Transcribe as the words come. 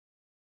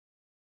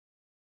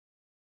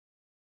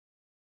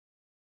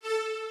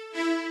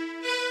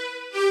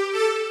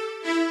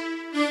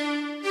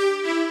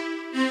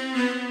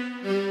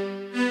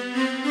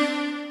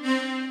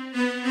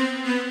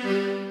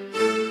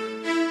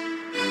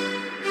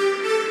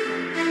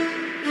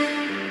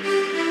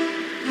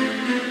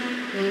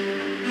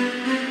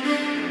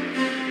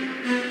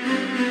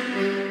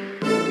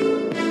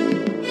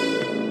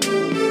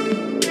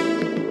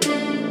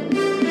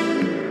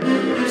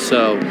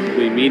So,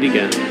 we meet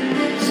again.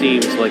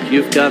 Seems like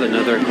you've got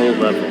another whole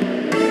level.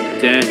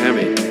 Damn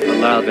it,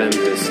 allow them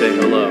to say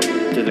hello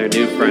to their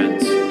new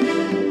friends.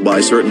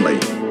 Why,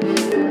 certainly.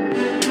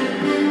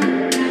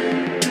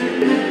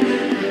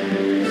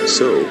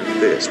 So,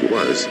 this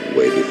was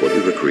way before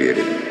you were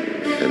created.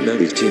 And now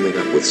he's teaming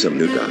up with some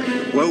new guy.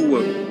 Whoa,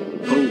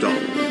 hold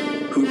on.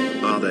 Who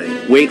are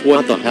they? Wait,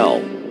 what the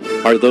hell?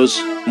 Are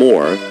those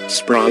more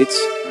sprites?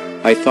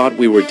 I thought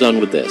we were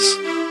done with this.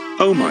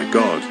 Oh my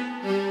god.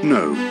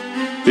 No.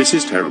 This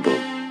is terrible.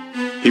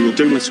 He will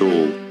doom us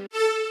all.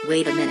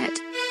 Wait a minute.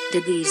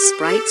 Did these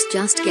sprites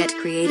just get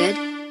created?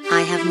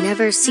 I have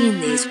never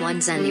seen these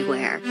ones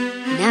anywhere.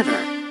 Never,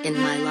 in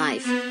my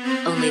life.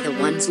 Only the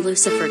ones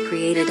Lucifer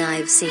created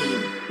I've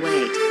seen.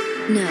 Wait.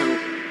 No.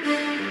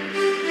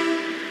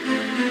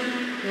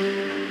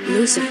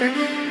 Lucifer?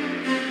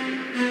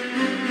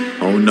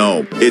 Oh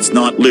no, it's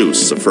not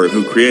Lucifer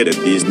who created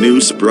these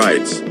new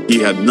sprites. He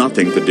had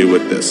nothing to do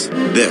with this.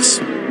 This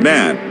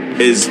man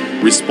is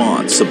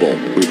responsible.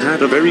 We've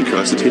had a very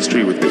cursed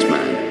history with this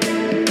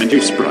man. And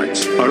you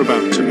sprites are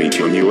about to meet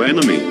your new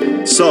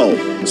enemy.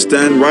 So,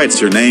 Stan writes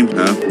your name,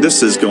 huh?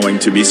 This is going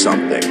to be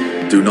something.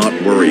 Do not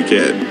worry,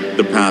 kid.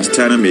 The past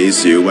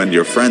enemies you and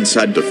your friends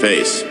had to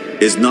face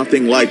is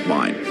nothing like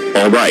mine.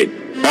 Alright,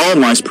 all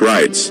my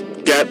sprites,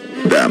 get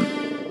them.